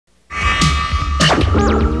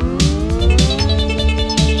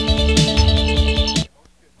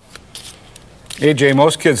AJ,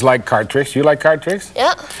 most kids like card tricks. You like card tricks?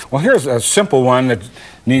 Yeah. Well, here's a simple one that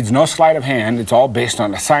needs no sleight of hand. It's all based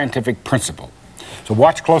on a scientific principle. So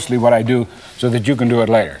watch closely what I do so that you can do it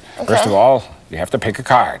later. Okay. First of all, you have to pick a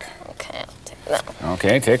card. Okay, I'll take that.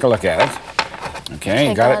 Okay, take a look at it. Okay,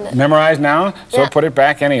 you got it memorized now? So yeah. Put it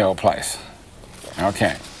back any old place.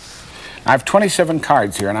 Okay. I have 27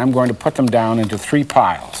 cards here, and I'm going to put them down into 3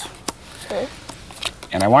 piles. Okay.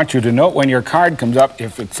 And I want you to note when your card comes up,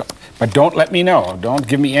 but don't let me know. Don't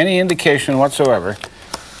give me any indication whatsoever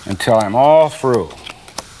until I'm all through.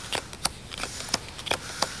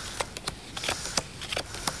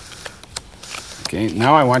 Okay,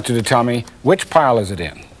 now I want you to tell me which pile is it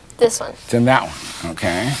in? This one. It's in that one,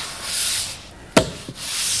 okay.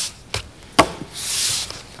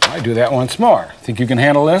 I do that once more. Think you can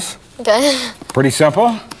handle this? Okay. Pretty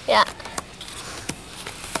simple? Yeah.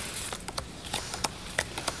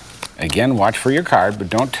 Again, watch for your card, but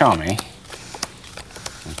don't tell me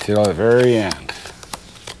until the very end.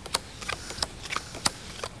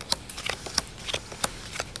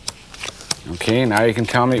 Okay, now you can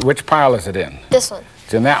tell me which pile is it in? This one.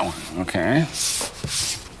 It's in that one, okay.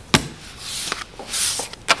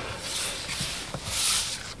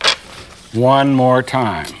 One more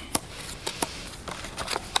time.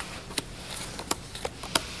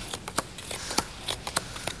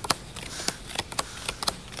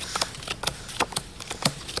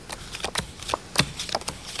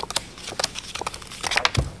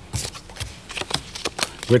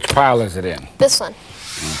 Which pile is it in? This one.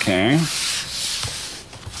 Okay.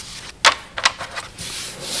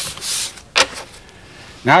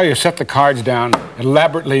 Now you set the cards down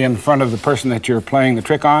elaborately in front of the person that you're playing the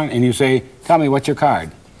trick on, and you say, tell me, what's your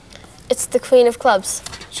card? It's the Queen of Clubs.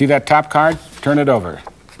 See that top card? Turn it over.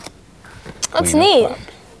 That's neat.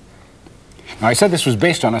 Now, I said this was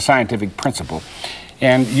based on a scientific principle,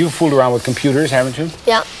 and you've fooled around with computers, haven't you?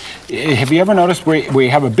 Yeah. Have you ever noticed we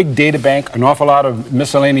have a big data bank, an awful lot of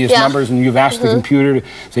miscellaneous numbers, and you've asked the computer to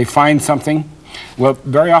say, find something? Well,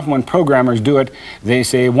 very often when programmers do it, they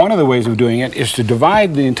say one of the ways of doing it is to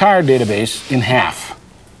divide the entire database in half.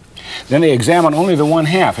 Then they examine only the one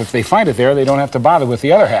half. If they find it there, they don't have to bother with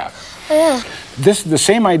the other half. Oh, yeah. This is the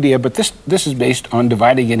same idea, but this is based on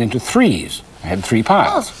dividing it into 3s. I had 3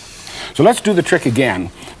 piles. Oh. So let's do the trick again,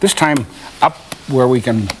 this time up where we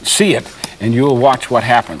can see it, and you'll watch what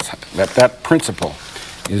happens, that principle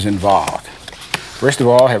is involved. First of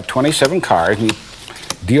all, I have 27 cards, and you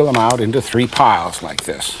deal them out into 3 piles like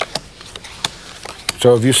this.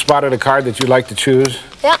 So have you spotted a card that you'd like to choose?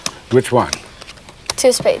 Yeah. Which one? 2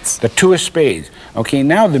 of spades. The 2 of spades. Okay,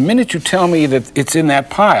 now the minute you tell me that it's in that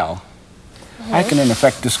pile, I can in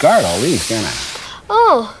effect discard all these, can't I?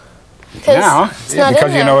 Oh. Now, it's not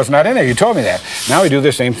because in you know it's not in there, you told me that. Now we do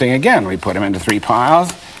the same thing again. We put them into 3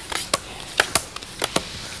 piles.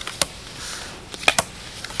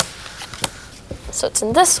 So it's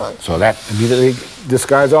in this one. So that immediately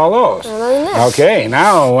discards all those. Not in this. Okay,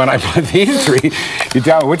 now when I put these 3, you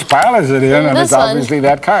tell me which pile is it in, and it's obviously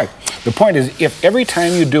that card. The point is, if every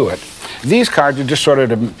time you do it, these cards are just sort of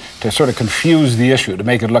to confuse the issue, to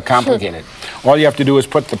make it look complicated. All you have to do is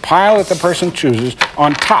put the pile that the person chooses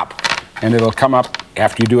on top, and it'll come up,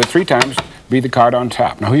 after you do it 3 times, be the card on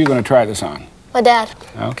top. Now, who are you going to try this on? My dad.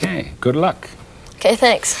 Okay, good luck. Okay,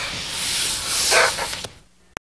 thanks.